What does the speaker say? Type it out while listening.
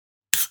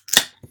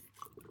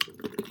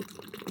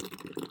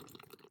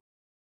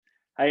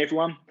Hey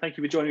everyone, thank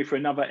you for joining me for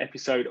another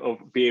episode of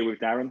Beer with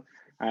Darren.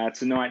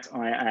 Tonight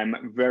I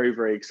am very,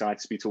 very excited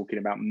to be talking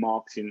about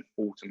marketing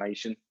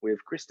automation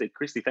with Christy.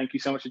 Christy, thank you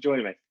so much for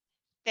joining me.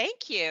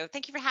 Thank you.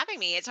 Thank you for having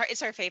me.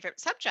 It's our favorite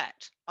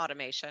subject,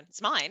 automation.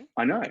 It's mine,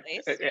 I know, at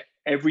least.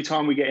 every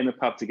time we get in the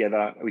pub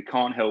together, we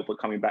can't help but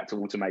coming back to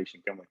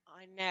automation, can we?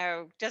 I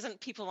know.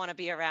 Doesn't people want to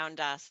be around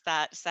us?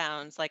 That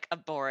sounds like a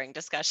boring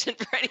discussion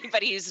for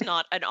anybody who's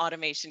not an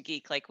automation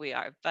geek like we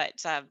are.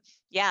 But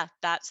yeah,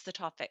 that's the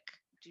topic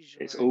du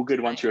It's jour all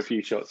good once you're a tonight.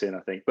 few shots in, I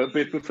think. But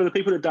for the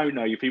people that don't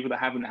know you, people that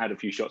haven't had a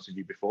few shots with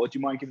you before, do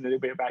you mind giving a little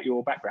bit about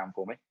your background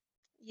for me?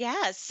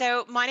 Yeah,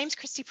 so my name's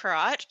Christy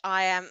Perrott.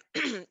 I am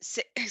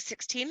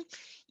 16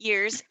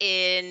 years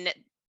in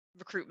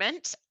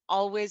recruitment,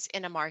 always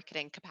in a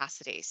marketing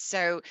capacity.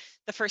 So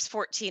the first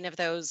 14 of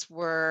those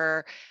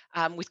were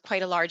with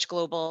quite a large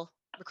global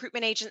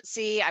recruitment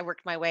agency. I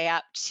worked my way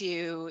up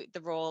to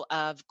the role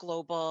of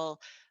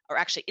global, or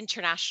actually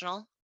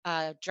international,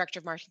 director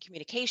of marketing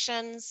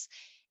communications.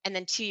 And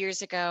then 2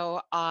 years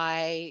ago,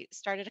 I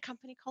started a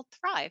company called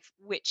Thrive,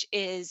 which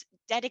is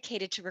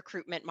dedicated to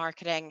recruitment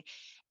marketing,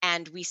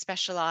 and we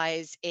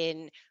specialize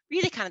in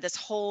really kind of this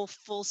whole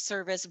full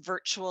service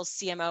virtual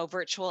CMO,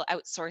 virtual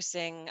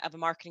outsourcing of a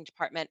marketing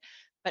department.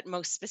 But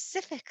most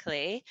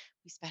specifically,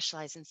 we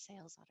specialize in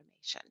sales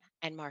automation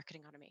and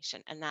marketing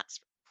automation. And that's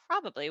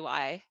probably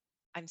why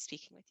I'm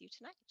speaking with you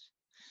tonight.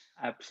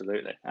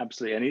 Absolutely,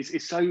 absolutely, and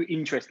it's so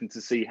interesting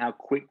to see how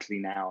quickly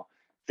now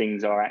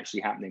things are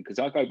actually happening. Because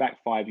I go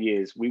back 5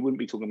 years, we wouldn't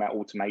be talking about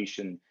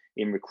automation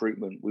in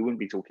recruitment. We wouldn't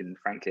be talking,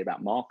 frankly,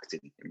 about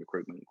marketing in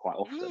recruitment quite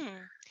often. Mm.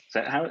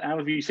 So, how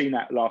have you seen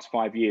that last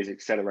 5 years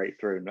accelerate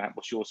through, and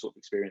what's your sort of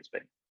experience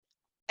been?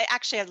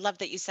 Actually, I love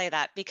that you say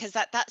that because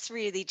that's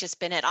really just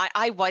been it.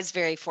 I was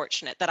very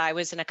fortunate that I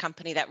was in a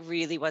company that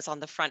really was on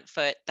the front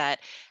foot, that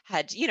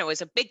had,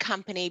 was a big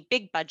company,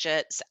 big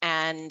budgets,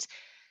 and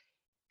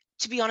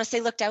to be honest, they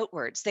looked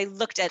outwards. They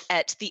looked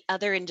at the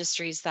other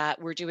industries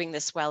that were doing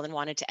this well and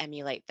wanted to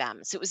emulate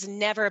them. So it was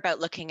never about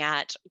looking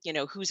at,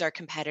 who's our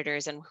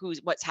competitors and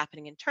what's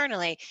happening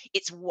internally.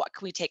 It's what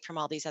can we take from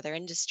all these other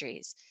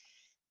industries.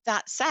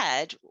 That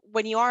said,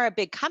 when you are a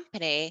big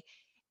company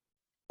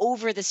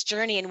over this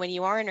journey and when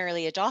you are an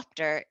early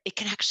adopter, it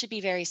can actually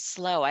be very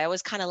slow. I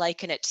always kind of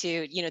liken it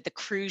to, the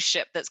cruise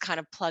ship that's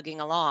kind of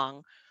plugging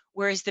along.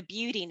 Whereas the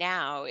beauty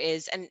now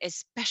is, and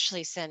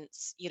especially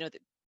since, the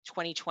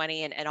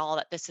 2020 and all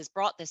that this has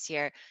brought this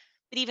year,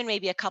 but even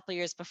maybe a couple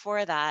years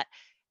before that,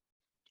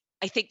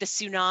 I think the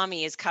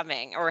tsunami is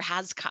coming or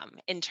has come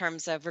in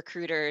terms of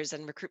recruiters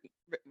and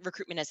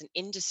recruitment as an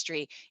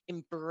industry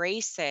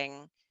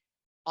embracing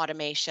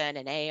automation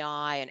and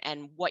AI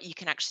and what you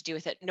can actually do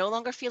with it. No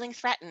longer feeling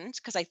threatened,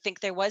 because I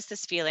think there was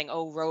this feeling,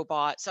 oh,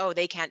 robots, oh,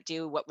 they can't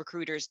do what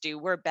recruiters do.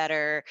 We're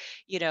better,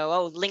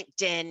 oh,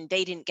 LinkedIn,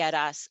 they didn't get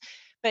us.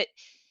 But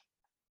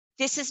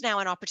this is now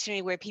an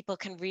opportunity where people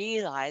can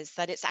realize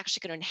that it's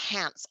actually going to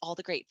enhance all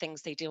the great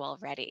things they do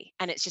already.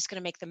 And it's just going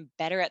to make them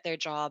better at their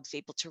jobs,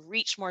 able to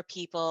reach more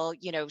people,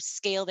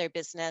 scale their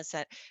business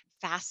at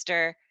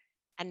faster.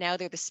 And now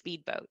they're the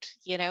speedboat.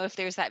 If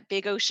there's that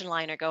big ocean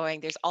liner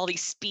going, there's all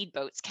these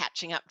speedboats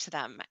catching up to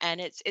them.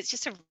 And it's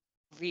just a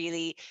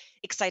really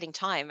exciting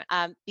time,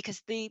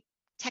 because the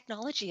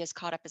technology has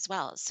caught up as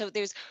well. So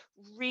there's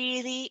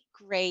really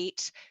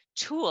great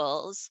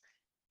tools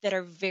that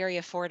are very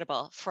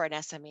affordable for an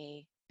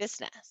SME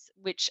business,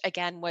 which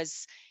again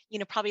was,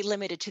 probably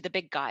limited to the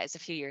big guys a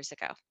few years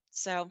ago.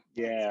 So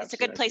yeah, it's, Yeah, it's a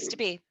good place to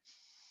absolutely.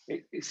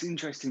 be. It's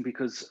interesting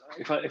because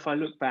if I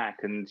look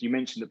back, and you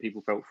mentioned that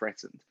people felt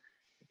threatened,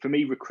 for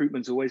me,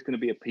 recruitment's always going to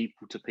be a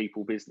people to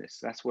people business.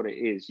 That's what it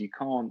is. You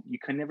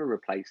can never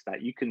replace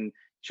that. You can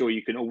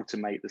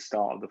automate the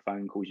start of the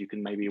phone calls. You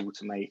can maybe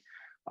automate,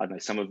 I don't know,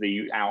 some of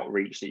the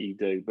outreach that you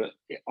do, but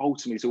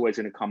ultimately it's always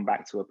going to come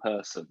back to a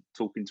person,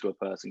 talking to a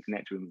person,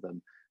 connecting with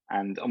them,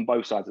 and on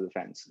both sides of the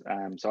fence.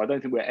 So I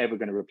don't think we're ever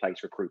going to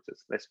replace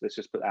recruiters. Let's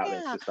just put that out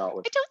there Yeah, to start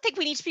with. I don't think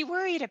we need to be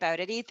worried about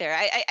it either.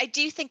 I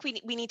do think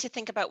we need to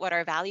think about what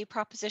our value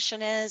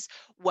proposition is,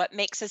 what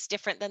makes us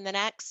different than the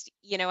next.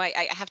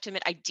 I have to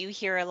admit, I do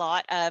hear a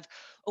lot of,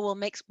 oh,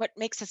 well, what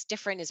makes us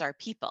different is our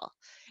people.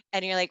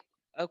 And you're like,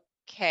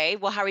 okay,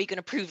 well, how are you going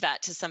to prove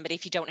that to somebody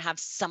if you don't have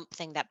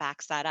something that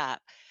backs that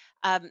up?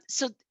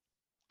 So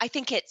I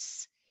think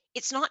it's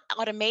not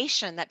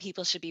automation that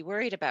people should be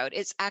worried about.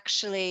 It's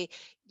actually,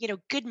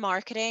 good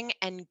marketing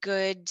and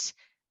good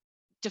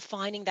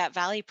defining that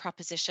value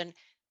proposition.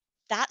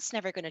 That's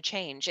never going to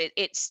change.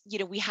 It's,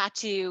 we had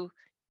to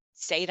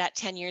say that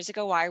 10 years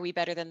ago, why are we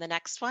better than the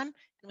next one?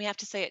 And we have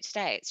to say it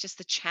today. It's just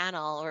the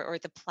channel or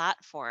the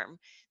platform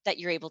that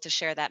you're able to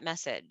share that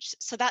message.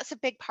 So that's a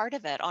big part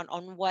of it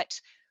on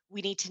what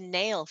we need to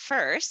nail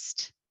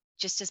first,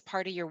 just as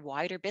part of your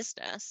wider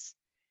business.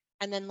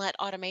 And then let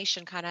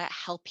automation kind of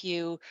help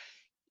you,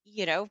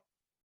 you know,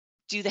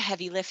 do the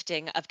heavy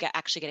lifting of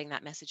actually getting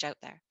that message out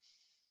there.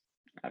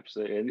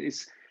 Absolutely, and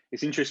it's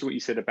interesting what you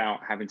said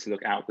about having to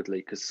look outwardly,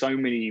 because so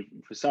many,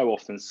 for so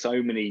often,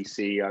 so many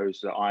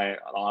CEOs that I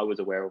was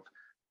aware of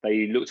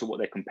They looked at what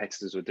their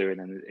competitors were doing,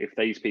 and if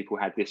these people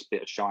had this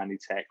bit of shiny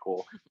tech,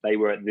 or they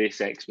were at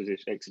this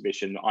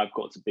exhibition, I've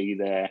got to be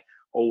there.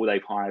 Oh,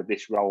 they've hired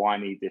this role, I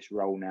need this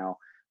role now.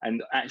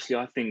 And actually,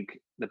 I think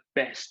the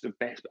best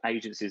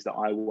agencies that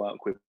I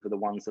work with are the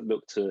ones that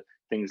look to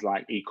things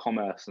like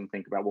e-commerce and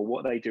think about, well,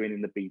 what are they doing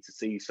in the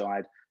B2C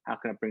side? How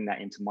can I bring that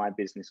into my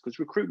business? Because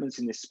recruitment's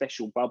in this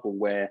special bubble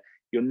where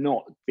you're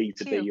not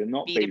B2B, Too. you're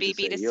not B2B,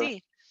 B2C.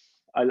 B2C.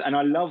 And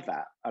I love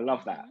that. I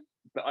love that.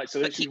 Mhm. But so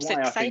What this is keeps it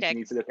why I think you exciting.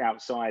 need to look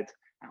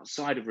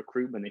outside of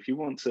recruitment. If you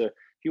want to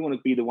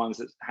be the ones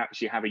that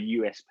actually have a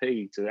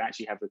USP to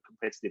actually have a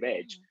competitive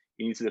edge, Mhm.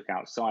 you need to look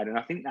outside. And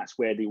I think that's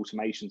where the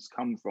automations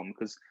come from.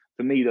 Because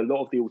for me, a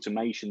lot of the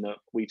automation that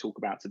we talk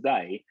about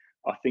today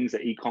are things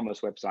that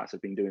e-commerce websites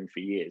have been doing for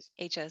years.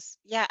 Ages.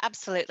 Yeah,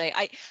 absolutely.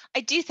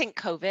 I do think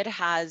COVID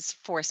has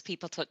forced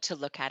people to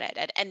look at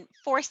it, and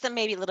force them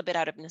maybe a little bit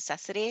out of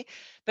necessity,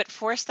 but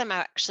force them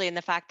actually in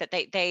the fact that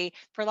they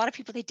for a lot of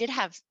people they did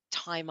have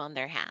time on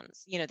their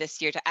hands,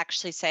 this year to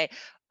actually say,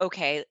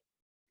 okay,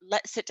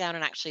 let's sit down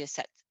and actually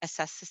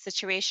assess the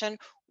situation.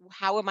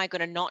 How am I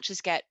going to not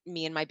just get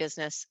me and my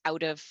business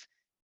out of,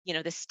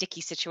 this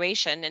sticky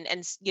situation?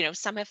 And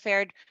some have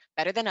fared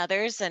better than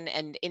others,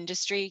 and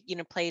industry,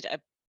 played a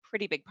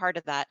pretty big part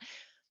of that.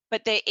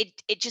 But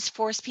it just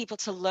forced people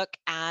to look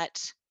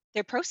at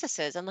their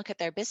processes and look at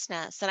their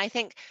business. And I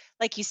think,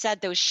 like you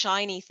said, those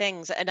shiny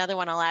things, another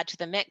one I'll add to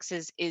the mix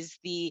is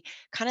the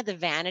kind of the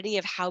vanity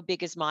of how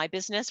big is my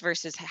business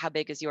versus how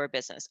big is your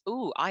business.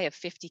 Ooh, I have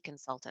 50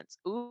 consultants.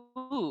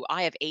 Ooh,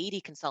 I have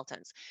 80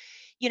 consultants.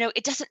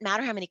 It doesn't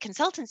matter how many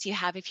consultants you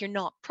have if you're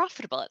not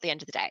profitable at the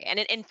end of the day. And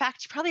in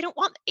fact, you probably don't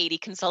want 80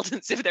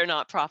 consultants if they're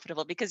not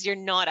profitable, because you're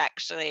not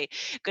actually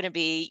going to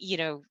be, you're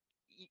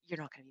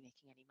not going to be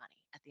making any money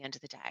at the end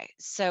of the day.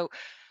 So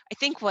I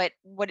think what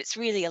it's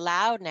really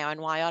allowed now, and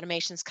why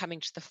automation is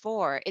coming to the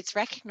fore, it's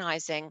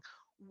recognizing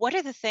what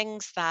are the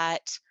things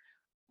that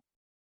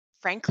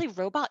frankly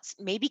robots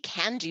maybe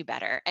can do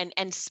better, and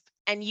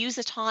use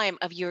the time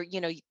of your,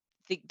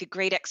 the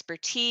great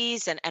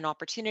expertise and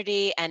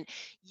opportunity, and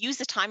use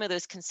the time of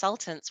those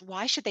consultants.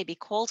 Why should they be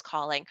cold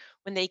calling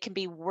when they can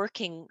be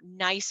working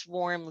nice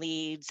warm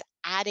leads,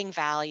 adding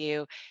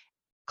value,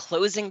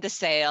 closing the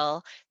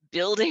sale,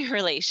 building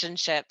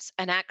relationships,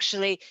 and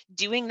actually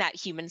doing that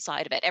human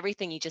side of it,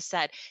 everything you just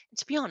said. And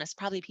to be honest,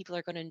 probably people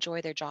are going to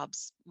enjoy their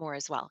jobs more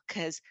as well,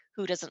 because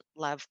who doesn't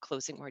love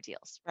closing more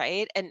deals,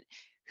 right? And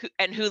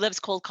who loves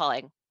cold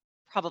calling?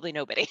 Probably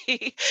nobody.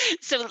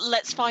 So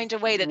let's find a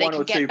way that they One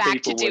can or get two back to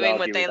people will doing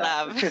what argue with they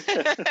love.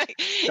 that.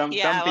 Some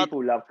Yeah, well,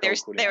 people love cold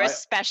calling. they're a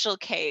special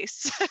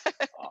case.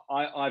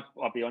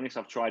 I'll be honest.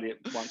 I've tried it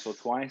once or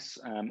twice.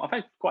 I've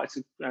had quite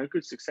a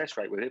good success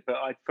rate with it, but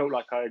I felt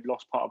like I had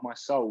lost part of my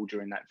soul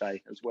during that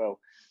day as well.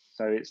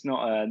 So it's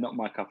not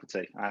my cup of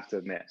tea, I have to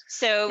admit.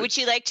 So But would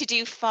you like to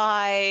do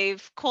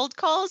 5 cold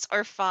calls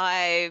or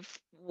 5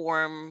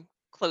 warm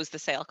close the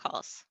sale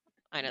calls?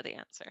 I know the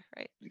answer,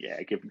 right?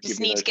 yeah, give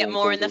Just me need to those get warm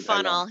more in calls the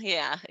all day long. funnel.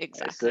 Yeah,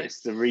 exactly.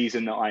 It's the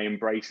reason that I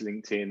embrace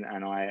LinkedIn,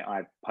 and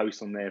I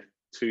post on there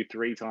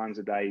 2-3 times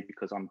a day,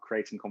 because I'm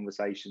creating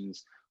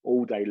conversations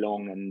all day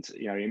long, and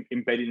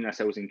embedding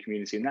ourselves in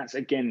community. And that's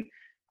again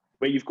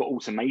where you've got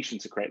automation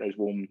to create those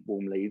warm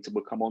leads, and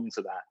we'll come on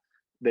to that.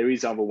 There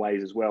is other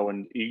ways as well,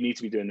 and you need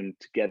to be doing them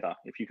together.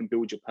 If you can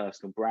build your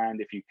personal brand,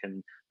 if you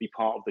can be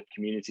part of the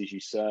communities you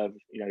serve,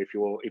 if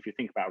you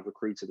think about a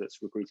recruiter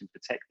that's recruiting for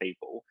tech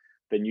people,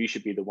 then you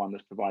should be the one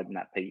that's providing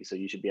that piece. So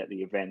you should be at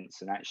the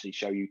events and actually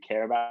show you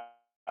care about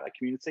that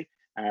community.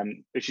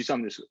 Which is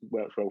something that's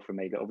works well for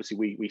me. That obviously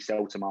we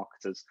sell to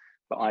marketers,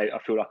 but I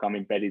feel like I'm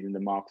embedded in the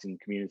marketing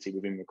community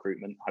within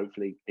recruitment.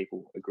 Hopefully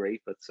people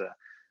agree, but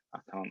I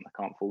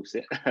can't force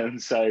it.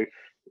 And so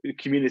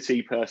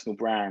community, personal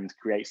brand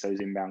creates those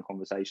inbound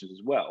conversations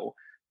as well.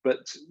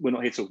 But we're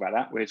not here to talk about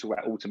that. We're here to talk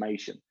about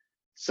automation.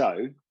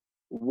 So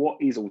what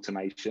is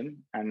automation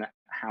and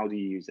how do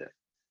you use it?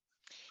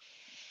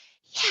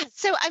 Yeah.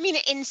 So, I mean,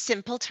 in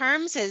simple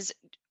terms, is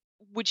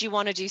would you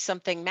want to do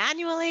something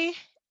manually,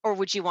 or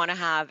would you want to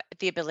have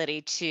the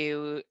ability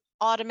to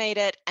automate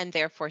it and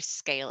therefore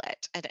scale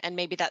it? And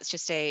maybe that's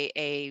just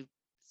a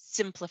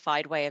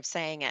simplified way of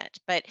saying it.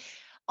 But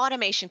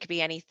automation could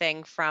be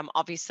anything from,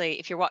 obviously,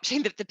 if you're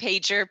watching the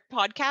Pager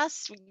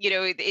podcast,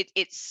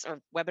 it's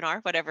or webinar,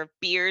 whatever,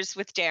 Beers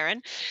with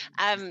Darren.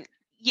 Um,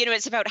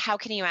 it's about how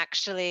can you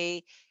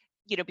actually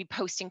be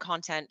posting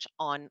content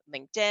on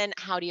LinkedIn.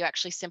 How do you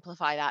actually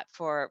simplify that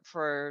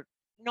for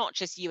not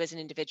just you as an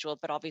individual,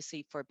 but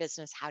obviously for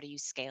business? How do you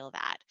scale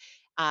that?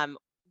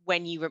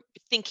 When you were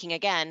thinking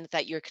again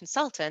that your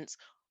consultants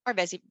are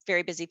busy,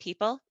 very busy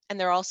people, and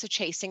they're also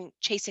chasing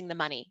the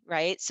money,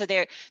 right? So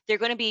they're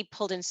going to be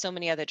pulled in so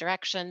many other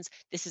directions.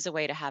 This is a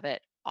way to have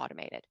it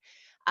automated.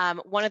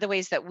 One of the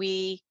ways that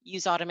we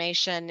use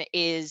automation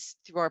is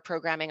through our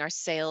programming, our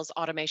sales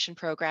automation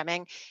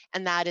programming,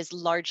 and that is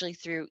largely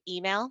through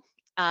email.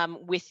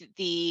 With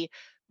the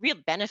real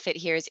benefit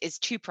here is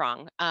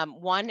two-prong.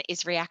 One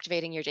is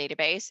reactivating your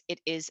database. It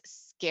is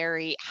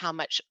scary how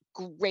much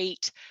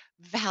great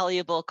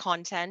valuable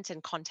content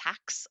and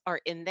contacts are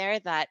in there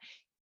that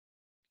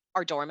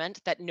are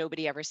dormant that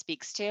nobody ever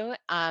speaks to.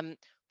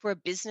 For a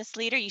business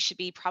leader, you should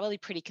be probably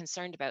pretty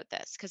concerned about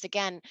this because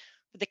again,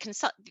 the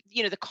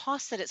the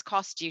cost that it's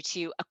cost you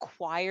to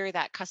acquire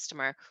that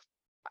customer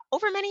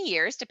over many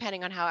years,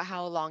 depending on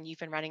how long you've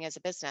been running as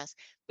a business,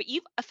 but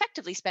you've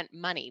effectively spent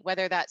money,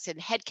 whether that's in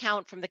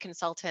headcount from the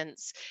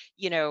consultants,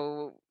 you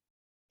know,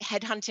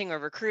 headhunting or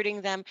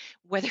recruiting them,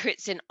 whether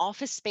it's in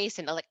office space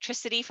and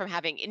electricity from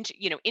having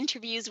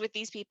interviews with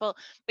these people,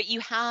 but you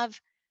have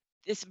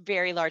this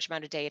very large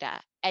amount of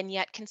data. And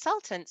yet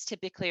consultants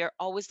typically are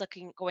always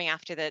going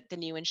after the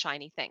new and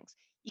shiny things.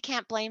 You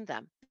can't blame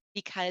them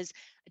because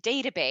a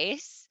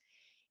database,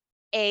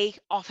 A,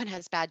 often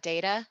has bad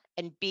data,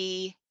 and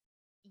B,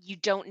 you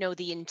don't know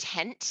the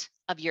intent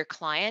of your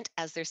client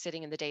as they're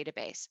sitting in the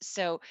database.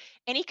 So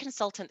any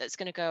consultant that's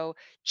going to go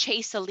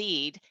chase a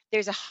lead,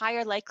 there's a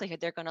higher likelihood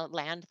they're going to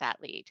land that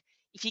lead.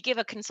 If you give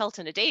a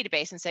consultant a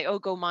database and say, oh,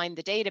 go mine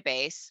the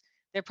database,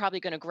 they're probably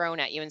going to groan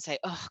at you and say,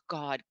 oh,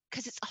 God,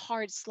 because it's a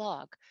hard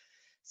slog.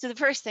 So the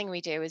first thing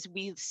we do is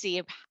we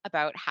see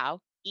about how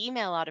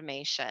email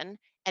automation,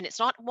 and it's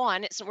not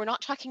one, we're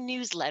not talking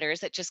newsletters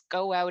that just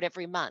go out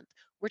every month.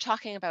 We're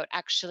talking about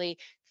actually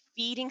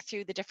feeding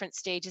through the different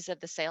stages of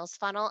the sales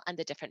funnel and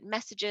the different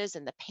messages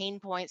and the pain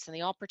points and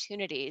the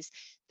opportunities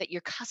that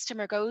your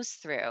customer goes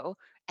through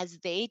as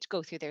they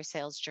go through their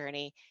sales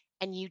journey.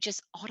 And you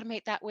just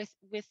automate that with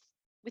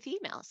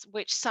emails,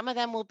 which some of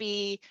them will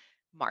be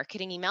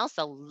marketing emails.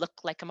 They'll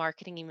look like a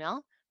marketing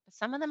email.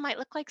 Some of them might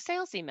look like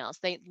sales emails.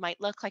 They might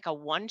look like a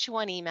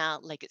one-to-one email,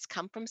 like it's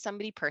come from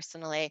somebody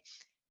personally,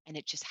 and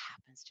it just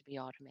happens to be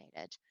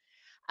automated.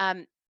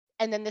 Um,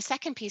 and then the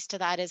second piece to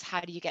that is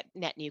how do you get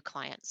net new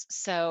clients?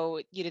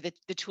 So, the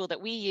tool that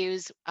we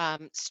use,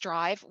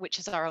 Strive, which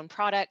is our own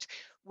product,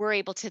 we're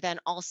able to then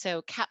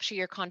also capture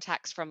your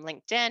contacts from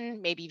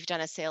LinkedIn. Maybe you've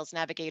done a Sales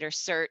Navigator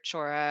search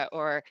or a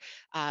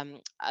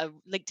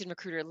LinkedIn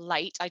Recruiter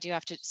Lite. I do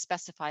have to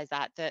specify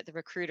that the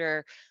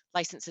recruiter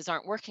licenses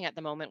aren't working at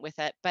the moment with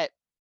it, but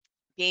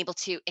be able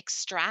to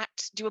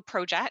do a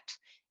project,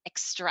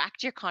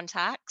 extract your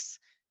contacts,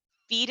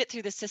 feed it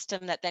through the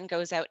system that then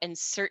goes out and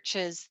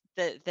searches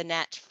the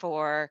net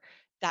for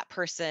that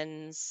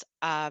person's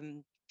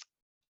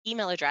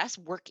email address,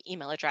 work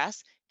email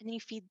address, and then you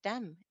feed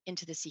them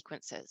into the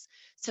sequences.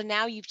 So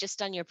now you've just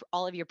done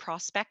all of your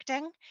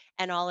prospecting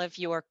and all of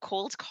your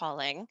cold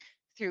calling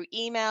through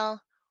email.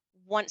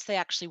 Once they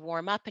actually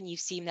warm up and you've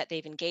seen that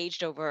they've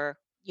engaged over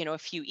a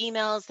few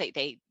emails,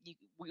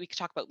 we could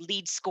talk about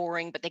lead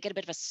scoring, but they get a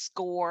bit of a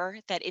score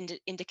that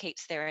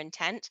indicates their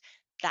intent.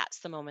 That's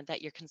the moment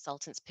that your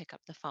consultants pick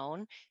up the phone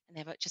and they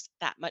have just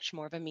that much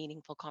more of a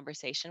meaningful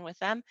conversation with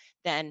them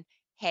than,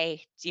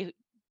 hey, do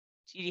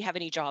you have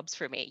any jobs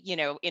for me,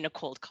 in a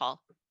cold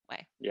call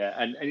way. Yeah,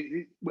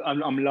 and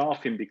I'm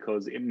laughing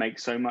because it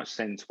makes so much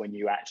sense when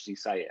you actually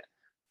say it,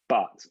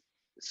 but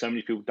so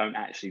many people don't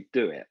actually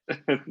do it,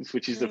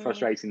 which is the Mm,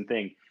 frustrating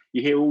thing.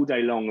 You hear all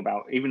day long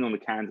about, even on the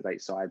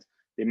candidate side,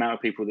 the amount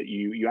of people that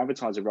you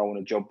advertise a role on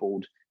a job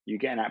board, you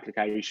get an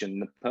application,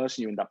 the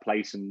person you end up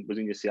placing was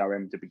in your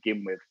CRM to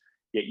begin with,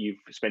 yet you've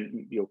spent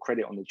your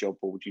credit on the job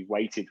board, you've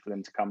waited for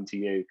them to come to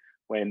you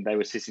when they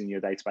were sitting in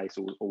your database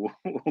all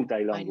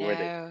day I long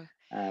already,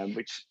 know.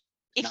 which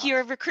is If you're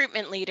a nuts.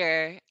 recruitment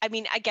leader, I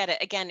mean, I get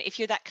it. Again, if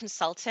you're that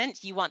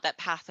consultant, you want that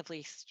path of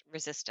least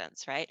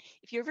resistance, right?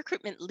 If you're a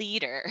recruitment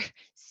leader,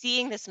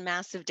 seeing this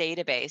massive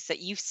database that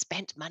you've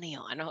spent money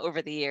on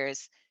over the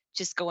years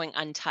just going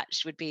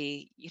untouched would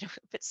be, a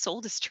bit soul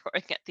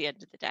destroying at the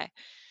end of the day.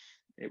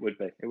 It would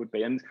be. It would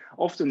be. And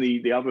often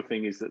the other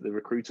thing is that the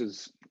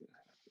recruiters,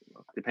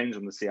 depends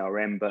on the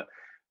CRM, but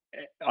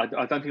I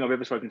don't think I've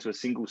ever spoken to a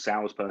single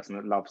salesperson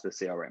that loves the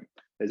CRM.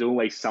 There's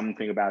always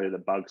something about it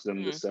that bugs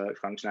them, the Mm, search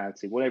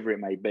functionality, whatever it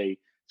may be.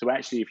 So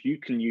actually, if you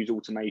can use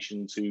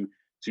automation to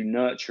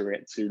nurture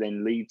it, to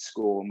then lead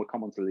score, and we'll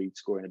come on to lead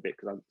score in a bit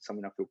because it's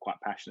something I feel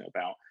quite passionate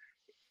about,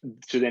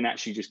 to then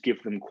actually just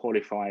give them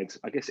qualified,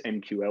 I guess,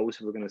 MQLs,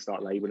 if we're going to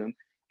start labeling them,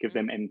 give mhm.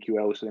 them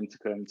MQLs for them to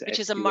turn to Which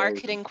is a SQLs.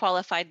 marketing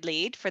qualified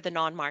lead for the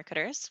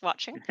non-marketers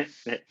watching.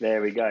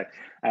 There we go.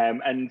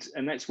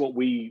 And that's what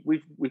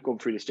we've gone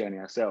through this journey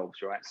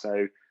ourselves, right?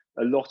 So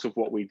a lot of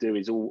what we do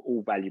is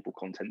all valuable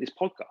content. This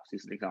podcast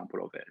is an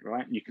example of it,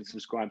 right? You can Mhm.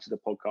 subscribe to the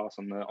podcast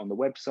on the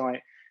website.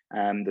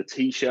 The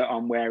t-shirt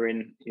I'm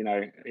wearing,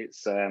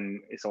 it's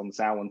on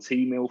sale on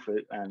T-Mill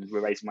and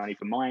we're raising money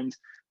for Mind.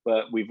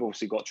 But we've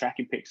also got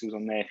tracking pixels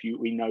on there.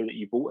 We know that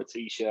you bought a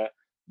t-shirt,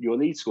 your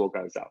lead score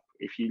goes up.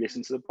 If you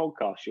listen to the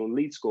podcast, your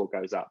lead score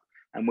goes up.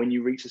 And when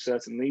you reach a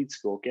certain lead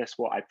score, guess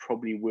what? I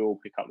probably will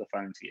pick up the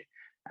phone to you.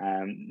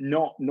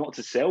 Not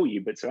to sell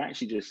you, but to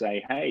actually just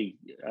say, hey,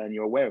 and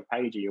you're aware of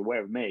Paige, you're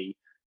aware of me.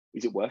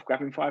 Is it worth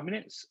grabbing 5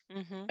 minutes?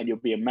 Mhm. And you'll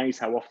be amazed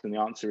how often the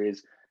answer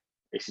is,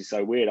 this is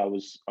so weird. I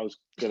was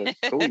gonna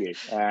call you.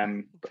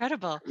 But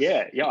Incredible.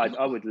 yeah,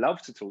 I would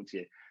love to talk to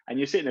you. And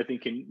you're sitting there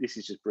thinking, this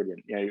is just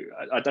brilliant.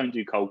 I don't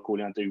do cold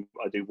calling. I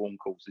do warm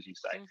calls, as you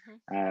say.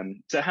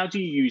 Mhm. So how do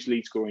you use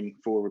lead scoring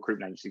for a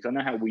recruitment agency? 'Cause I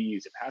know how we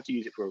use it. How do you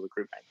use it for a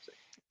recruitment agency?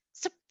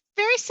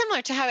 Very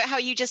similar to how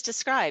you just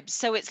described.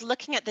 So it's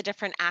looking at the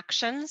different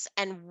actions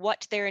and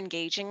what they're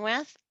engaging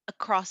with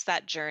across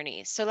that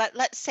journey. So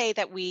let's say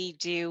that we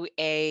do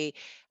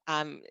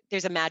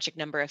there's a magic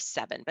number of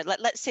seven, but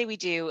let's say we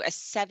do a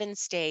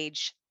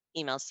seven-stage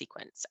email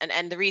sequence.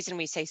 And the reason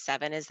we say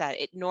seven is that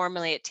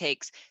it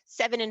takes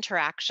seven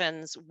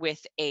interactions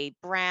with a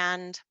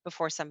brand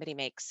before somebody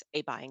makes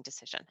a buying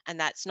decision. And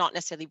that's not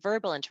necessarily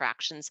verbal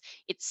interactions,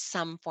 it's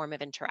some form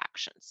of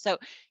interaction. So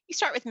you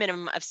start with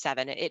minimum of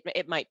seven.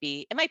 It might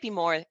be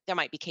more. There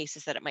might be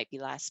cases that it might be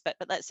less, but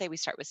let's say we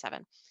start with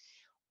seven.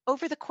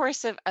 Over the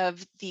course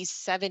of these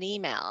seven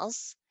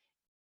emails,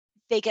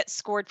 they get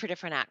scored for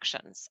different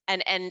actions,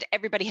 and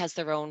everybody has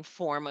their own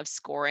form of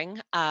scoring.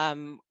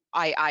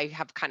 I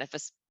have kind of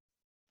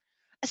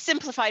a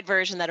simplified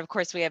version that, of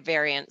course, we have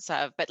variants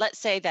of. But let's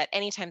say that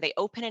anytime they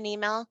open an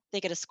email,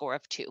 they get a score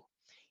of 2.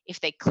 If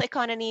they click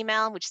on an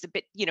email, which is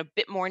a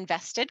bit more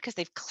invested because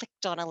they've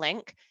clicked on a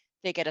link,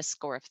 they get a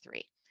score of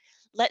 3.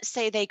 Let's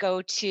say they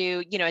go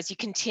to, as you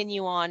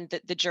continue on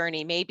the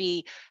journey,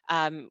 maybe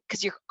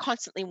because you're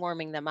constantly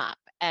warming them up.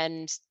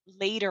 And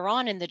later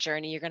on in the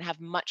journey, you're going to have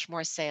much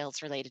more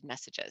sales related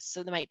messages.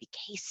 So there might be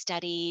case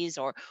studies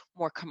or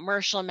more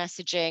commercial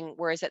messaging,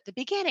 whereas at the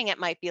beginning, it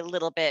might be a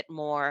little bit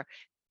more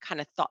kind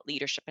of thought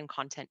leadership and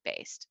content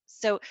based.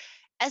 So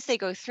as they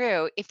go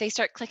through, if they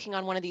start clicking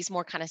on one of these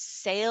more kind of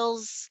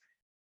sales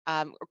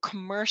or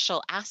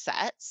commercial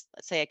assets,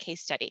 let's say a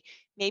case study,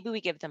 maybe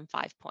we give them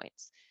 5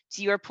 points.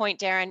 To your point,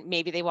 Darren,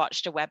 maybe they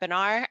watched a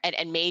webinar,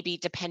 and maybe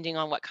depending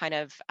on what kind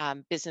of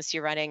business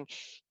you're running,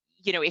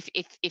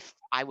 if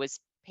I was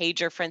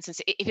Pager, for instance,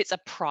 if it's a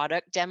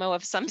product demo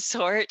of some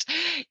sort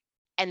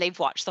and they've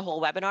watched the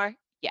whole webinar,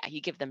 yeah,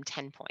 you give them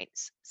 10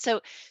 points.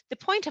 So the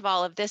point of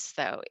all of this,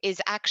 though, is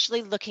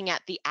actually looking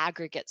at the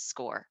aggregate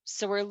score.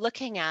 So we're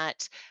looking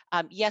at,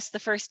 yes, the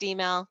first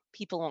email,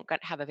 people won't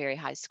have a very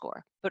high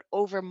score, but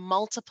over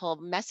multiple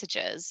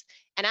messages,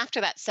 and after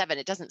that 7,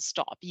 it doesn't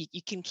stop.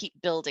 You can keep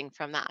building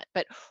from that.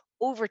 But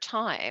over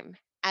time,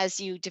 as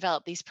you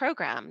develop these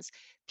programs,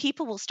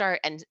 people will start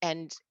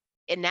and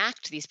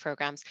enact these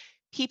programs,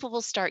 people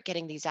will start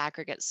getting these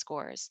aggregate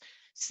scores.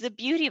 So the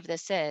beauty of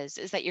this is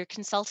that your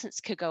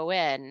consultants could go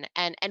in,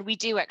 and we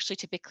do actually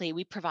typically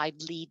we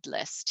provide lead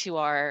lists to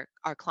our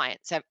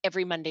clients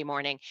every Monday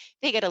morning.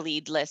 They get a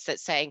lead list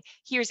that's saying,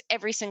 here's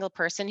every single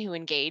person who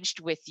engaged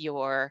with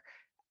your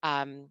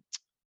um,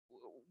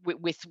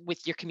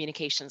 with your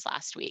communications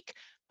last week.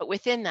 But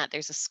within that,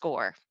 there's a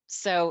score.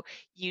 So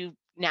you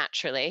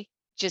naturally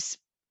just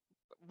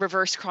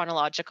reverse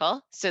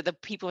chronological. So the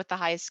people with the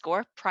highest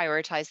score,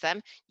 prioritize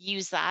them,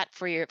 use that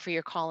for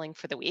your calling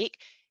for the week,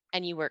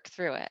 and you work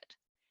through it.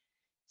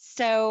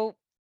 So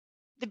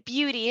the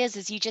beauty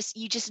is you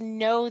just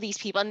know these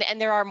people, and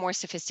there are more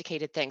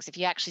sophisticated things. If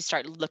you actually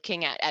start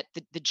looking at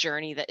the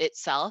journey that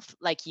itself,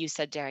 like you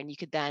said, Darren, you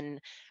could then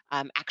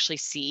actually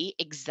see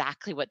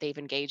exactly what they've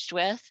engaged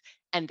with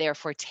and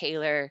therefore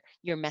tailor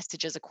your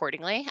messages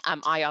accordingly.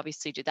 I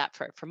obviously do that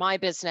for my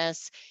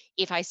business.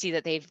 If I see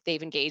that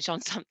they've engaged on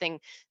something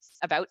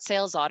about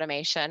sales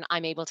automation,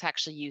 I'm able to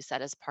actually use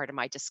that as part of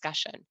my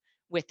discussion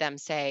with them,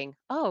 saying,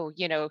 oh,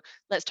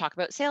 let's talk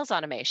about sales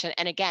automation.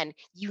 And again,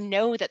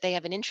 that they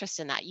have an interest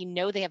in that.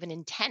 They have an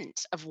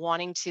intent of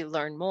wanting to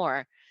learn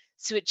more.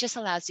 So it just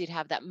allows you to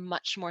have that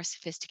much more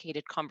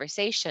sophisticated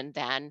conversation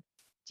than,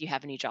 do you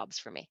have any jobs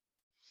for me?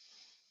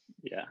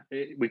 Yeah,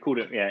 we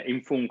call it, yeah,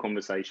 informed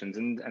conversations,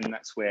 and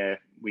that's where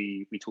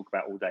we talk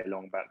about all day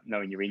long about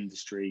knowing your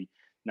industry,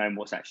 knowing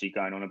what's actually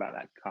going on about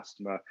that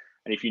customer,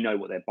 and if you know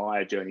what their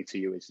buyer journey to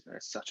you is,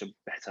 such a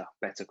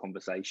better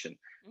conversation.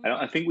 And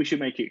I think we should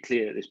make it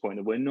clear at this point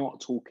that we're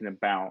not talking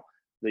about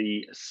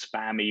the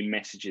spammy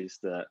messages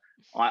that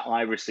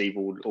I receive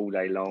all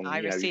day long. I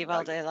receive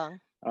all day long.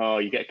 Oh,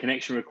 you get a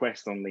connection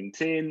request on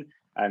LinkedIn,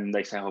 and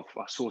they say, oh,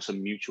 I saw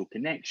some mutual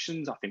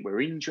connections, I think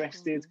we're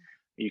interested. Mhm.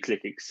 You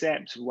click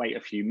accept, wait a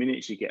few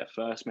minutes, you get a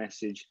first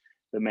message.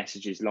 The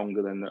message is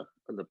longer than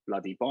the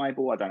bloody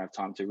Bible. I don't have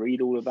time to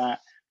read all of that.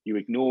 You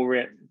ignore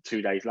it.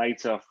 2 days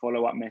later,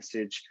 follow up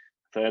message.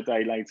 Third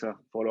day later,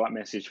 follow up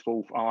message.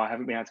 Fourth, oh, I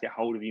haven't been able to get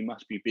hold of you.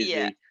 Must be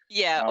Yeah. busy.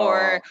 Yeah. Oh,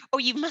 Or, oh,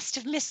 you must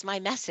have missed my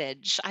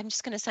message. I'm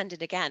just going to send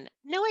it again.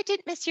 No, I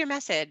didn't miss your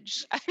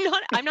message.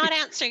 I'm not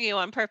answering you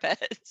on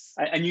purpose.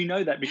 and you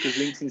know that because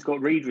LinkedIn's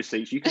got read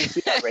receipts. You can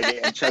see I read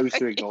it and chose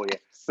to ignore you.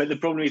 But the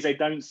problem is they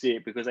don't see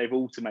it because they've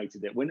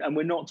automated it. And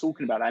we're not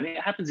talking about that. And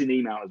it happens in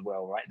email as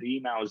well, right?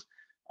 The emails,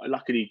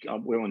 luckily,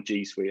 we're on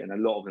G Suite, and a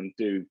lot of them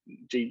do.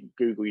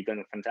 Google, you've done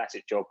a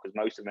fantastic job because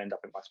most of them end up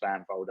in my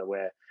spam folder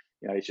where,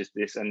 it's just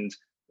this. And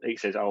it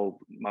says, oh,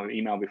 my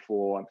email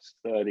before,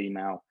 third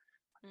email.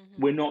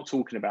 We're Mhm. not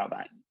talking about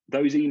that.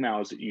 Those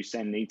emails that you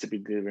send need to be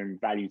delivering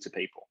value to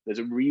people. There's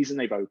a reason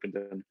they've opened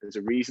them. There's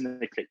a reason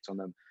they clicked on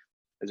them.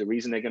 There's a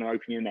reason they're going to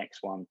open your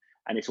next one.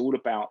 And it's all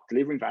about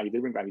delivering value,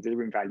 delivering value,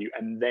 delivering value,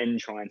 and then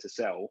trying to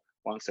sell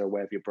once they're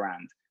aware of your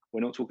brand.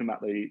 We're not talking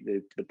about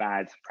the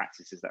bad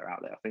practices that are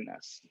out there. I think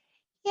that's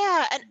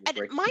Yeah, and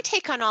great. my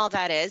take on all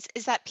that is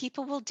that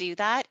people will do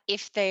that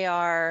if they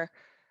are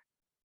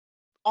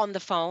on the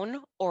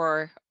phone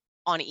or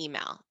on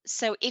email.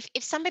 So if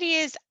somebody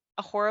is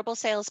a horrible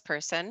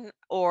salesperson,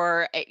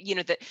 or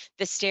the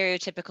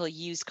stereotypical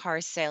used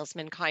car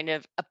salesman kind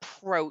of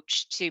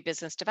approach to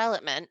business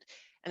development,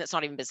 and it's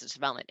not even business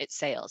development, it's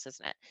sales,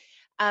 isn't it?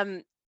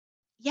 um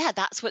yeah,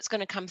 that's what's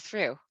going to come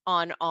through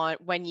on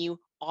when you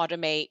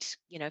automate.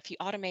 If you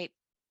automate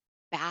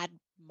bad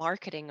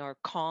marketing or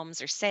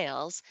comms or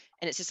sales,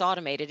 and it's just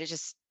automated,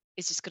 it's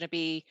just going to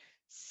be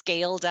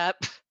scaled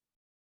up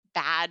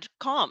bad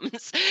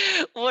comms.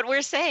 What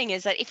we're saying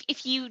is that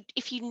if you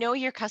know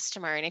your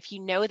customer, and if you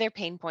know their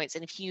pain points,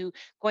 and if you,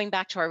 going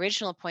back to our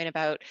original point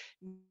about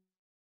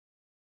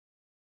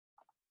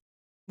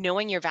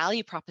knowing your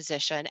value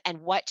proposition and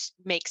what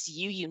makes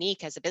you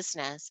unique as a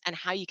business and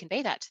how you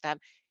convey that to them,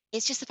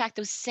 it's just the fact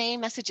those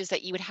same messages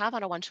that you would have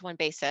on a one-to-one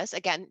basis.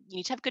 Again, you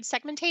need to have good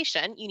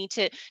segmentation. You need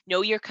to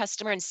know your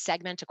customer and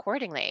segment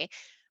accordingly.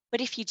 But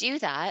if you do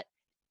that,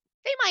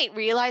 they might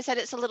realize that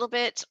it's a little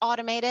bit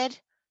automated.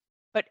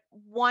 But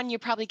one, you're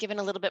probably given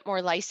a little bit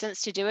more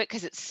license to do it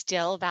because it's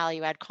still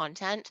value add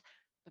content.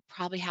 But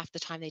probably half the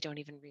time they don't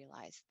even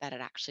realize that it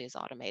actually is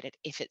automated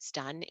if it's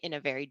done in a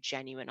very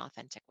genuine,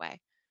 authentic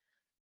way.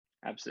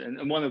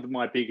 Absolutely. And one of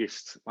my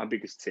biggest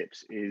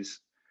tips is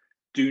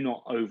do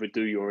not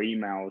overdo your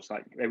emails.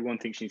 Like everyone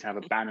thinks you need to have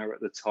a banner at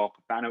the top,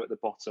 a banner at the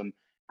bottom.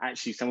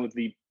 Actually, some of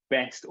the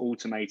best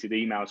automated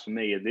emails for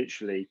me are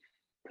literally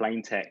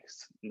plain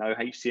text, no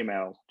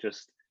HTML,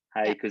 just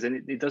hey, Yeah. because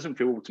then it doesn't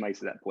feel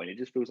automated at that point. It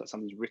just feels like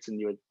somebody's written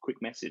you a quick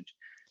message.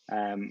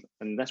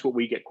 And that's what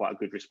we get quite a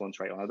good response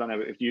rate on. I don't know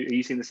if you are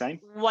you seeing the same?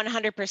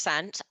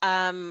 100%.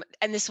 And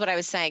this is what I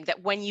was saying,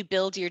 that when you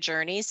build your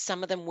journeys,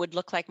 some of them would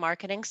look like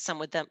marketing,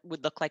 some of them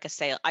would look like a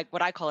sale.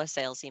 What I call a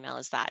sales email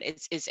is that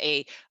is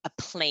a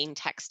plain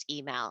text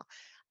email.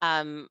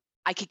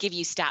 I could give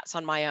you stats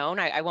on my own.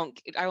 I won't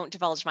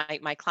divulge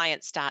my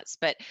client stats,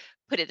 but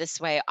put it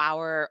this way,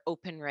 our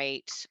open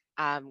rate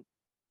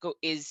go,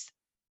 is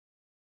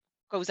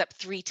goes up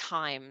 3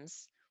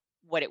 times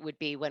what it would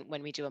be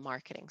when we do a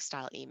marketing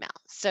style email.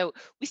 So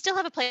we still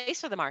have a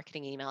place for the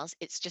marketing emails.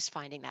 It's just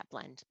finding that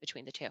blend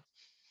between the two.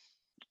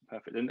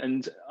 Perfect.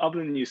 And other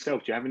than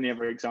yourself, do you have any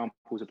other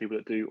examples of people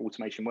that do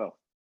automation well?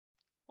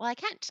 Well, I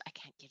can't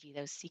give you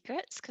those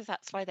secrets because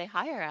that's why they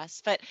hire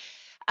us. But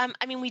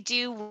I mean, we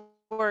do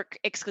work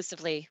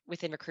exclusively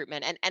within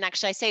recruitment, and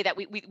actually, I say that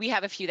we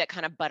have a few that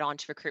kind of butt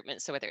onto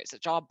recruitment. So whether it's a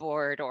job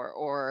board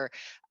or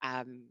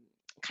um,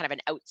 kind of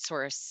an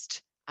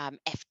outsourced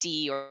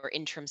FD or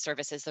interim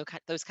services,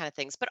 those kind of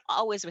things, but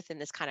always within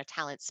this kind of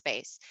talent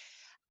space.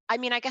 I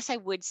mean, I guess I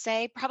would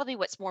say probably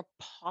what's more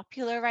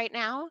popular right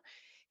now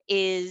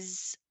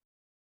is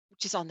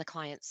just on the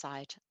client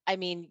side. I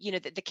mean,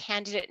 the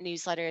candidate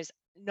newsletters,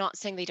 not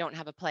saying they don't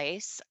have a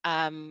place,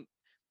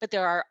 but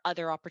there are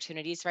other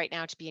opportunities right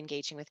now to be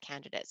engaging with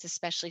candidates,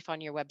 especially if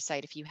on your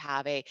website, if you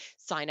have a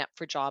sign up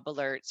for job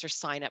alerts or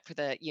sign up for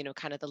the,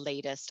 kind of the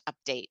latest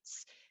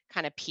updates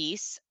kind of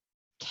piece,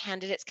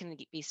 candidates can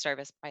be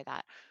serviced by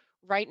that.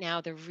 Right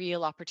now, the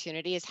real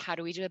opportunity is how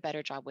do we do a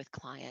better job with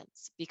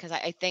clients? Because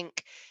I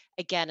think,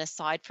 again,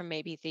 aside from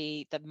maybe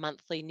the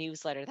monthly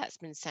newsletter that's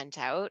been sent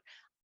out,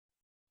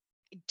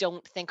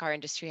 don't think our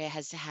industry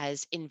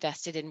has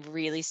invested in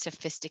really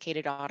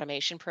sophisticated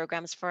automation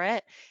programs for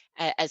it,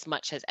 as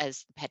much as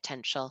the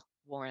potential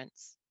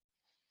warrants.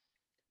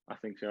 I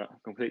think so. I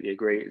completely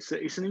agree.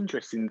 It's an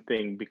interesting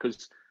thing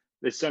because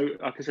there's so,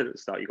 like I said at the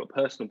start, you've got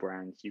personal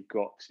brands, you've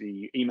got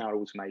the email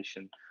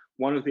automation.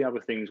 One of the other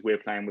things we're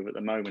playing with at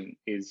the moment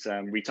is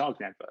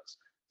retargeting adverts.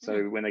 Mm,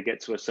 So when they get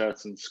to a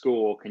certain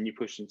score, can you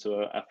push them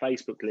to a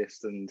Facebook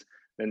list, and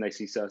then they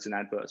see certain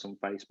adverts on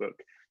Facebook?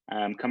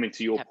 Coming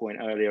to your yep. point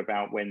earlier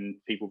about when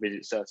people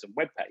visit certain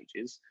web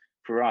pages,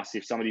 for us,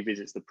 if somebody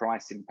visits the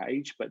pricing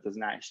page but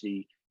doesn't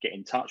actually get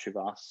in touch with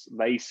us,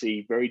 they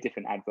see very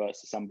different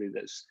adverts to somebody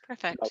that's low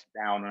Perfect.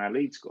 down on our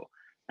lead score.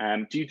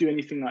 Do you do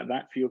anything like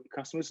that for your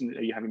customers, and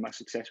are you having much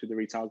success with the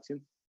retargeting?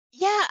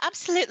 Yeah,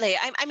 absolutely.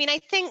 I mean, I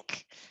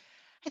think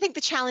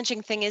the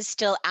challenging thing is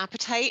still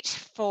appetite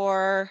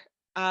for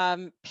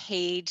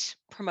paid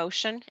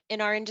promotion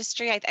in our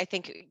industry. I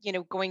think,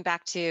 going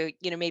back to,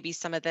 maybe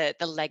some of the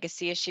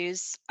legacy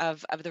issues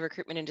of the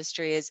recruitment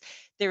industry is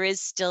there is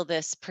still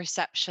this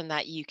perception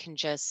that you can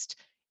just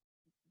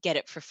get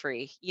it for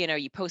free.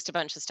 You post a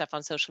bunch of stuff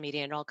on social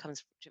media and it all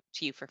comes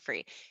to you for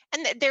free.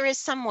 And there is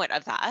somewhat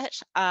of that.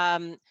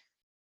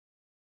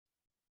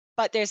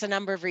 But there's a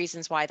number of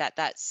reasons why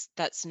that's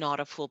not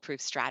a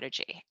foolproof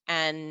strategy.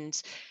 And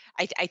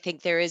I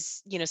think there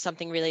is,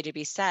 something really to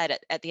be said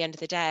at the end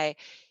of the day,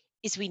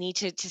 is we need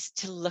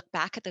to look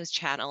back at those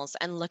channels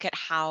and look at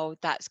how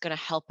that's going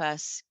to help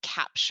us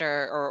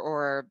capture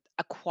or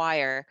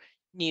acquire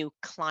new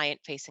client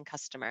facing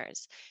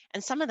customers.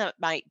 And some of that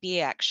might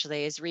be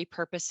actually is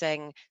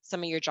repurposing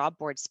some of your job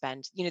board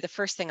spend. The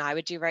first thing I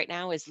would do right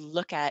now is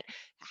look at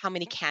how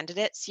many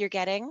candidates you're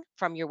getting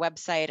from your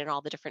website and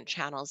all the different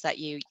channels that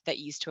you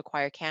use to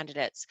acquire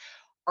candidates.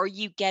 Are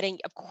you getting,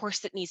 of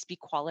course it needs to be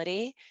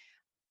quality,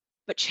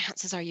 but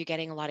chances are you're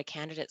getting a lot of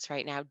candidates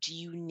right now. Do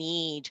you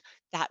need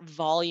that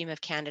volume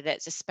of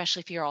candidates,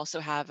 especially if you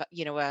also have,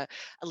 a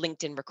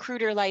LinkedIn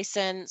recruiter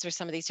license or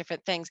some of these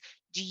different things?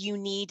 Do you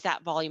need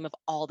that volume of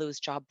all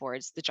those job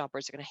boards? The job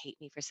boards are going to hate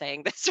me for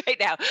saying this right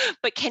now,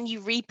 but can you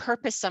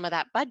repurpose some of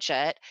that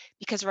budget?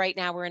 Because right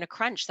now we're in a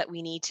crunch that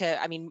we need to,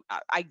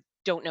 I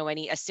don't know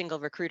a single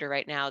recruiter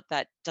right now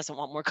that doesn't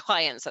want more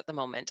clients at the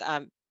moment.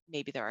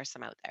 Maybe there are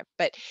some out there,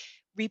 but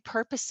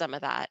repurpose some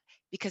of that,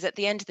 because at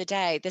the end of the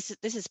day, this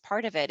is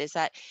part of it, is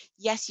that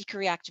yes, you can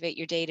reactivate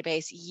your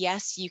database.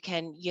 Yes, you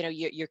can,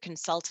 your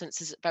consultants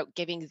is about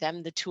giving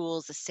them the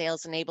tools, the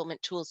sales enablement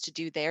tools to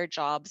do their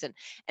jobs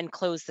and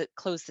close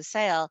the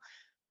sale.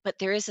 But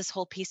there is this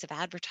whole piece of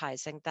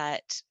advertising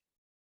that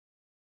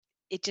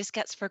it just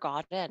gets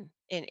forgotten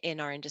in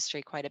our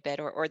industry quite a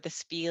bit, or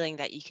this feeling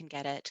that you can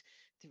get it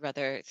through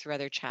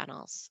other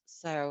channels.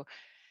 So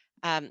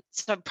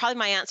probably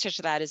my answer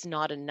to that is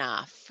not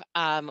enough.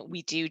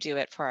 We do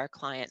it for our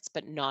clients,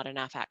 but not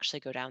enough actually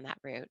go down that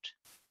route.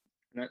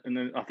 And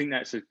then I think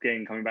that's,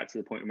 again, coming back to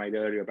the point we made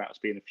earlier about us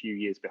being a few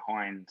years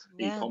behind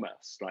Yeah.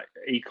 e-commerce. Like,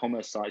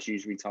 e-commerce sites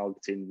use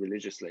retargeting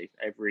religiously.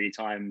 Every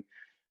time,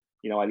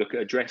 I look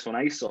at a dress on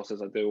ASOS,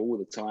 as I do all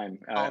the time,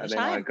 All the and then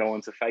I time. go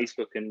onto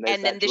Facebook and there's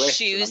And then that the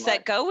dress, and I'm shoes that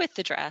like, go with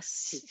the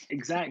dress.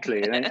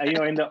 exactly. And then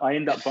I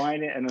end up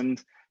buying it, and then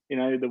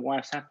the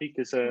wife's happy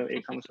because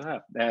it comes for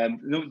her.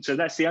 So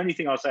that's the only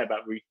thing I'll say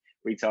about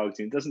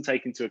retargeting. It doesn't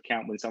take into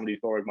account when somebody's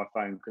borrowed my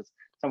phone, because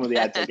some of the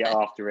ads I get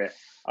after it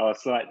are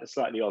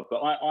slightly odd.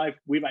 But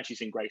we've actually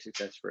seen great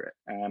success for it,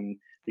 Excellent.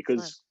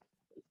 because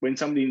when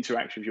somebody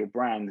interacts with your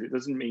brand, it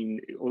doesn't mean,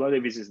 although they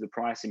visited the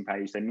pricing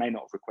page, they may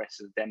not have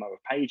requested a demo of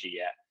Pager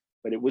yet.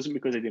 But it wasn't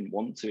because they didn't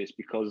want to. It's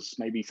because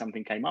maybe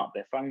something came up,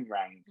 their phone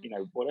rang,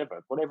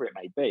 whatever it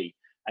may be.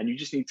 And you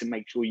just need to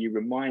make sure you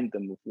remind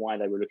them of why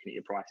they were looking at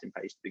your pricing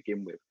page to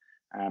begin with.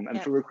 And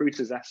Yep. for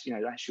recruiters, that's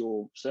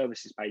your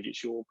services page.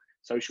 It's your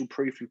social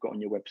proof you've got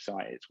on your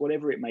website. It's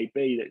whatever it may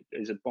be that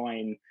is a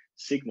buying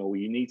signal.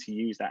 You need to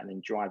use that and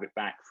then drive it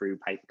back through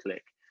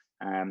pay-per-click.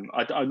 I'm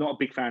not a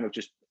big fan of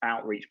just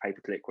outreach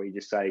pay-per-click where you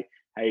just say,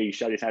 hey,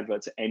 show this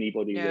advert to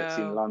anybody that's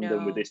in No,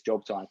 London with no. this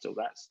job title.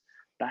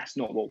 That's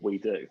not what we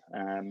do.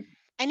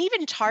 And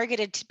even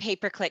targeted to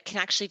pay-per-click can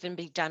actually even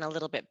be done a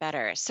little bit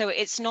better. So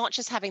it's not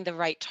just having the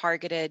right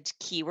targeted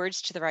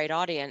keywords to the right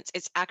audience.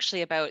 It's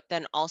actually about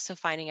then also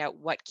finding out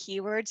what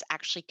keywords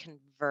actually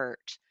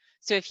convert.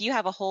 So if you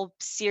have a whole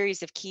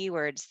series of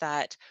keywords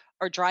that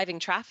are driving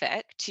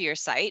traffic to your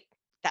site,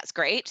 that's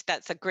great.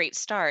 That's a great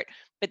start.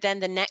 But then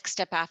the next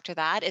step after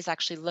that is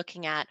actually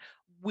looking at,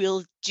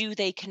 do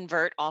they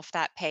convert off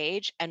that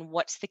page, and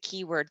what's the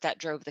keyword that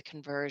drove the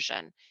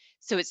conversion?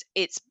 So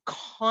it's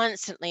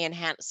constantly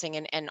enhancing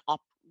and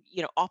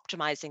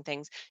optimizing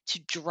things to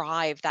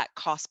drive that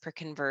cost per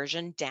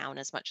conversion down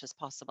as much as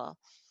possible.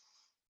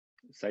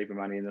 Saving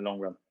money in the long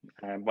run,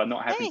 by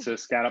not having Hey. to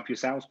scale up your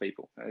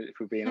salespeople. If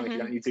we're being honest, you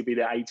don't need to be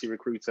the 80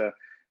 recruiter,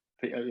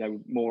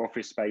 more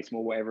office space,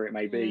 more whatever it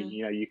may be.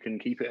 Mm. You can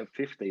keep it at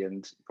 50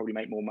 and probably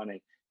make more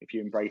money if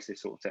you embrace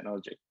this sort of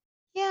technology.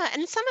 Yeah,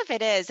 and some of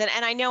it is, and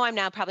I know I'm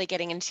now probably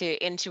getting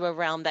into a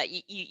realm that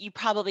you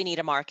probably need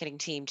a marketing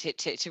team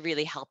to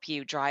really help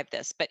you drive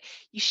this, but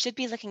you should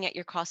be looking at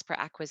your cost per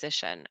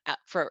acquisition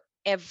for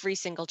every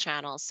single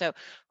channel. So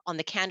on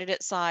the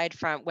candidate side,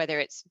 from whether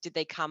it's, did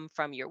they come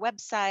from your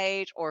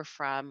website or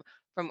from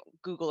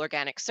Google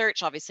organic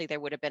search? Obviously there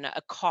would have been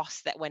a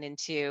cost that went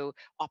into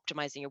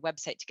optimizing your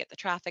website to get the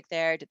traffic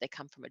there. Did they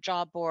come from a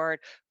job board?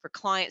 For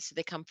clients, did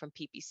they come from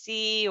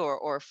PPC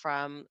or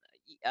from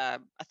a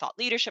thought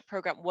leadership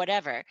program,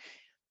 whatever?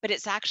 But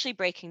it's actually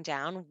breaking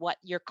down what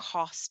your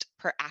cost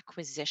per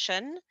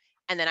acquisition,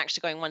 and then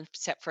actually going one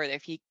step further.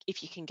 If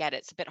you can get it,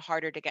 it's a bit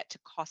harder to get to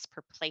cost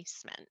per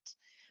placement.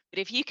 But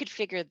if you could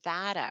figure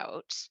that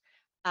out,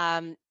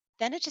 um,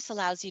 then it just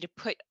allows you to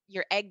put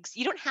your eggs.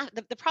 You don't have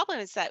the problem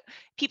is that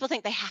people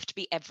think they have to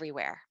be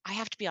everywhere. I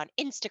have to be on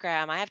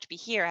Instagram. I have to be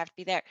here. I have to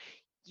be there.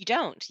 You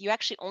don't. You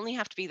actually only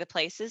have to be the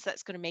places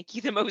that's going to make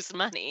you the most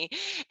money,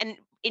 and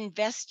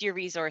invest your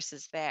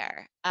resources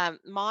there.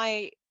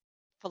 My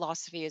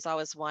philosophy is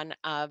always one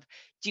of,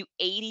 do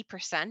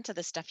 80% of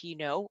the stuff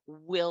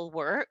will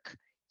work.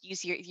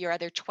 Use your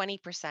other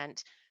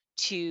 20%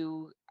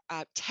 to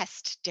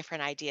test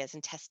different ideas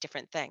and test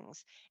different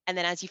things. And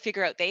then as you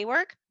figure out they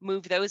work,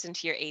 move those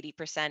into your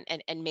 80%,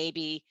 and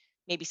maybe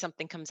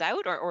something comes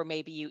out, or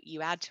maybe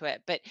you add to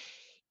it. But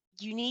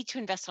you need to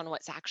invest on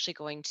what's actually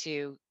going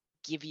to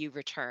give you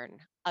return.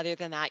 Other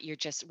than that,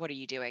 what are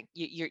you doing?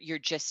 You're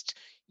just,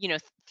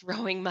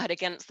 throwing mud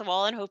against the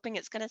wall and hoping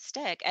it's going to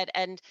stick.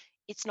 And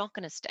it's not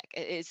going to stick.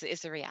 Is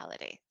the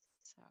reality.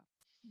 So.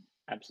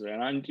 Absolutely.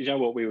 And you know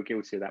what? We were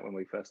guilty of that when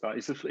we first started.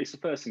 It's the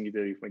first thing you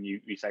do when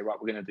you say, right,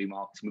 we're going to do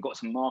marketing. We've got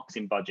some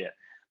marketing budget.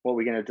 What are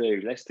we going to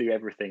do? Let's do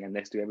everything, and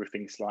let's do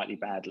everything slightly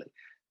badly.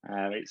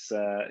 It's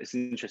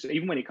interesting,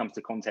 even when it comes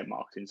to content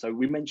marketing. So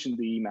we mentioned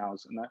the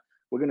emails, and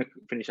we're going to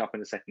finish up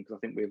in a second because I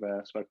think we've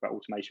spoke about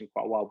automation for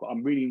quite a while. But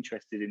I'm really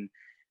interested in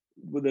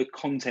with the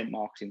content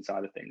marketing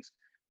side of things.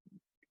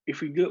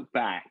 If we look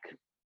back,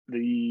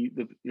 the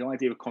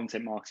idea of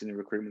content marketing and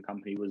recruitment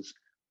company was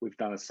we've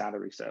done a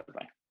salary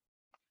survey,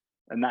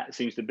 and that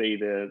seems to be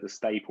the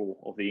staple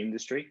of the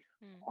industry.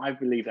 Mm. I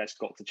believe that's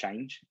got to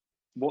change.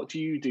 What do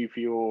you do for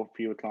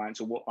your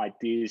clients, or what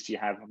ideas do you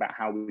have about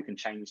how we can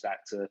change that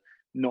to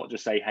not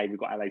just say, hey, we've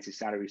got our latest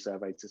salary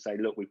survey, to say,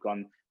 look, we've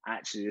gone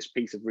actually this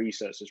piece of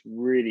research that's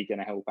really going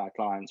to help our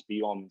clients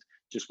beyond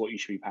just what you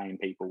should be paying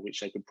people, which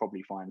they could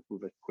probably find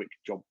with a quick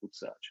job board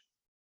search.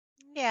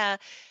 Yeah.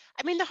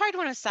 I mean, the hard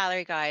one is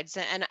salary guides,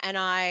 and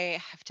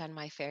I have done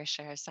my fair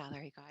share of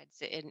salary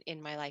guides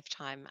in my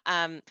lifetime.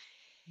 The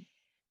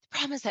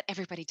problem is that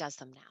everybody does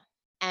them now.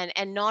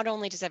 And not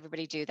only does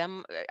everybody do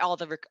them, all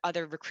the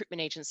other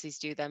recruitment agencies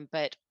do them,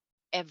 but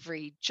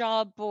every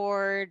job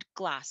board,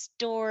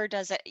 Glassdoor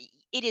does it.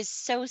 It is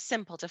so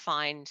simple to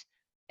find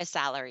a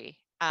salary.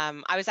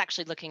 I was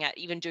actually looking at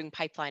even doing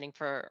pipelining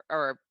for,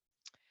 or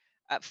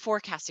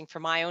forecasting for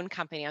my own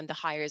company on the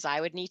hires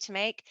I would need to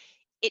make.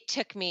 It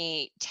took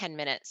me 10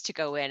 minutes to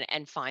go in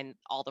and find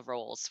all the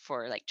roles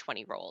for like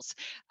 20 roles.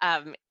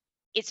 Um,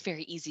 it's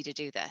very easy to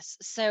do this.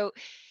 So,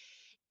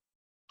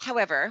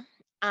 however,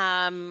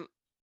 um,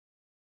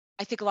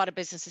 I think a lot of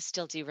businesses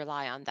still do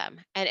rely on them.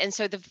 And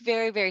so the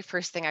very, very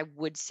first thing I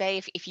would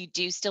say, if you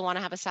do still want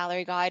to have a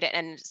salary guide,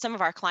 and some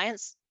of our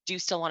clients do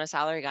still want a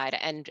salary guide,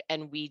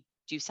 and we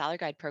do salary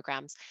guide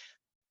programs,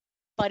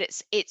 but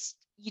it's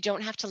you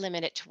don't have to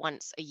limit it to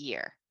once a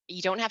year.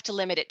 You don't have to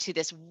limit it to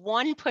this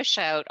one push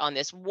out on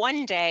this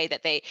one day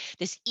that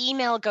this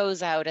email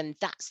goes out, and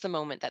that's the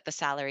moment that the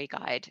salary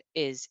guide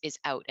is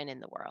out and in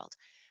the world.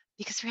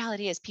 Because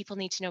reality is people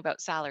need to know about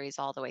salaries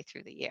all the way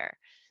through the year.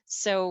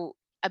 So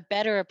a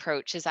better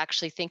approach is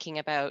actually thinking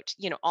about,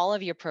 all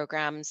of your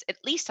programs at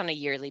least on a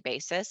yearly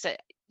basis.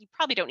 You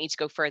probably don't need to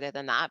go further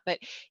than that, but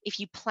if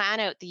you plan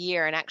out the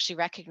year and actually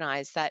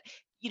recognize that,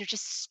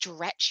 just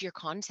stretch your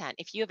content.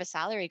 If you have a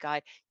salary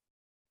guide,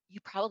 you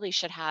probably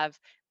should have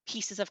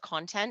pieces of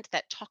content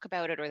that talk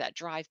about it or that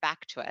drive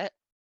back to it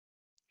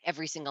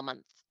every single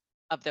month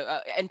of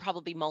the and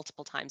probably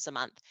multiple times a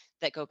month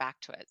that go back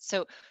to it.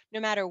 So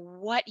no matter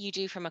what you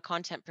do from a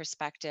content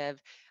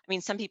perspective, I mean,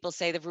 some people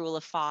say the rule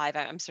of five.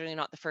 I'm certainly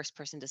not the first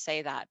person to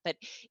say that, but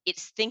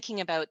it's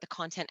thinking about the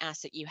content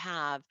asset you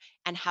have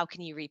and how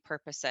can you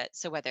repurpose it.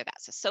 So whether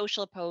that's a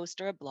social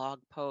post or a blog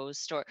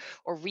post, or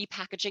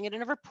repackaging it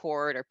in a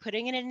report or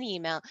putting it in an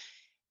email.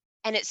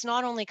 And it's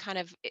not only kind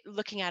of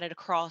looking at it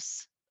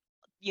across,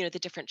 the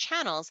different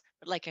channels,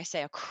 but like I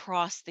say,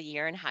 across the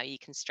year and how you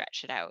can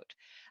stretch it out.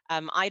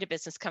 I had a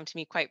business come to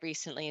me quite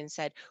recently and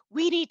said,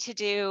 we need to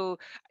do,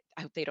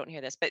 I hope they don't hear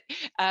this, but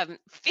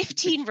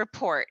 15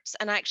 reports.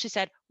 And I actually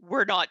said,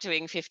 we're not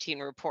doing 15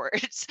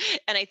 reports.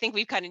 And I think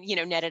we've kind of,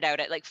 netted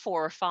out at like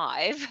 4 or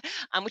 5,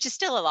 which is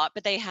still a lot,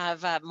 but they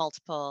have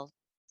multiple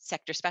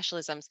sector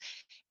specialisms.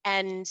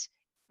 And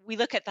we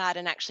look at that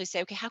and actually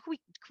say, okay, how can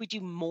we do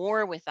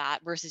more with that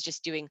versus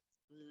just doing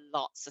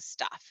lots of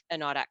stuff and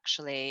not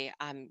actually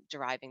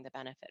deriving the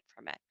benefit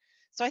from it.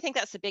 So I think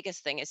that's the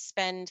biggest thing is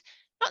spend,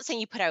 not saying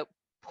you put out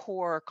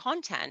poor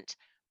content,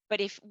 but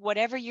if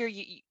whatever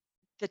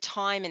the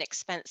time and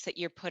expense that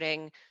you're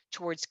putting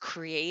towards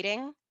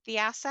creating the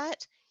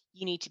asset,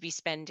 you need to be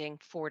spending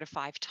 4 to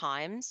 5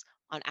 times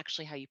on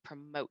actually how you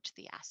promote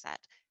the asset,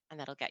 and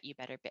that'll get you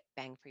better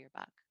bang for your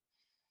buck.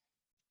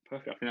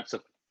 Perfect. I think that's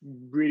a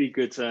really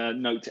good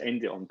note to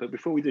end it on. But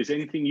before we do, is there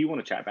anything you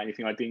want to chat about?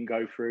 Anything I didn't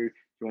go through?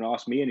 You want to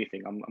ask me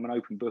anything? I'm an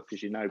open book,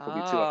 as you know,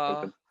 probably too Oh,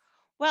 open.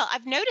 well,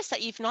 I've noticed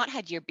that you've not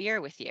had your beer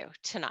with you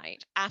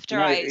tonight after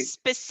No, I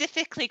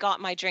specifically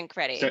got my drink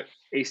so ready.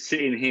 it's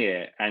sitting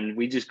here, and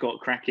we just got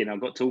cracking. I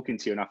got talking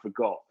to you, and I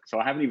forgot, so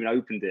I haven't even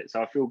opened it.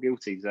 So I feel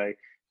guilty. So,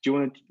 do you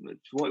want to?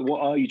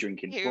 What are you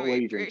drinking? What were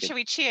you drinking? Shall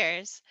we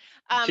cheers?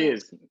 Um,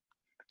 Cheers.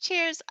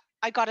 cheers.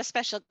 I got a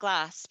special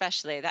glass,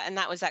 specially that, and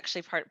that was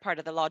actually part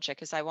of the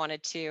logic, is I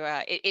wanted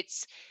to.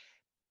 It's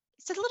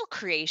a little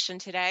creation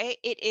today.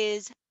 It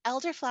is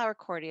elderflower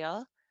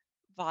cordial,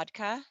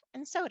 vodka,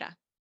 and soda.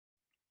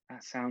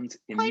 That sounds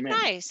Quite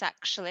immense. nice,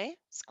 actually.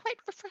 It's quite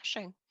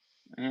refreshing.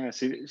 Yeah.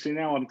 So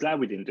now I'm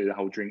glad we didn't do the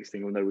whole drinks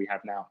thing, although we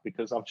have now,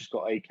 because I've just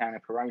got a can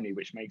of Peroni,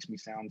 which makes me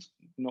sound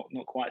not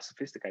quite as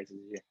sophisticated as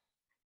you.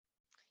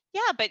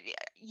 Yeah, but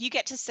you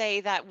get to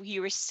say that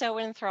you were so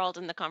enthralled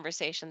in the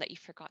conversation that you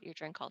forgot your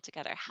drink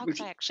altogether. How could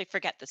Which I actually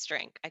forget this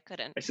drink? I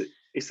couldn't.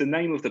 it's the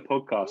name of the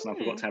podcast, and I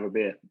forgot Mm, to have a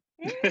beer.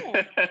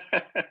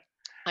 mm.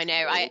 I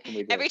know. What can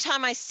we do? Every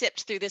time I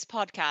sipped through this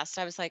podcast,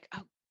 I was like,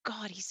 "Oh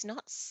God, he's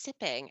not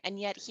sipping," and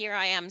yet here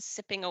I am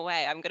sipping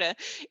away.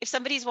 If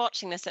somebody's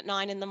watching this at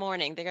 9 in the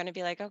morning, they're gonna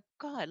be like, "Oh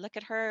God, look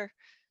at her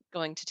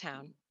going to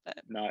town." But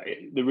No,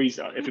 the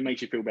reason, if it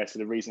makes you feel better,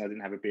 the reason I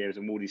didn't have a beer is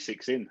I'm already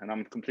 6 in, and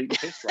I'm completely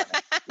pissed right now.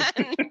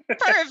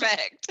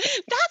 perfect.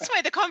 That's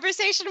why the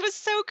conversation was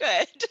so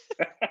good.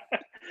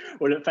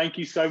 Well, look, thank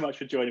you so much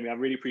for joining me. I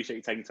really appreciate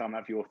you taking time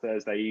out of your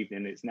Thursday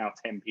evening. It's now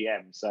 10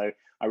 p.m., so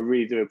I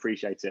really do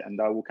appreciate it,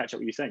 and I will catch up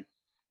with you soon.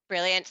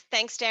 Brilliant.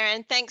 Thanks,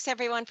 Darren. Thanks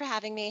everyone for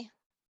having me.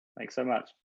 Thanks so much.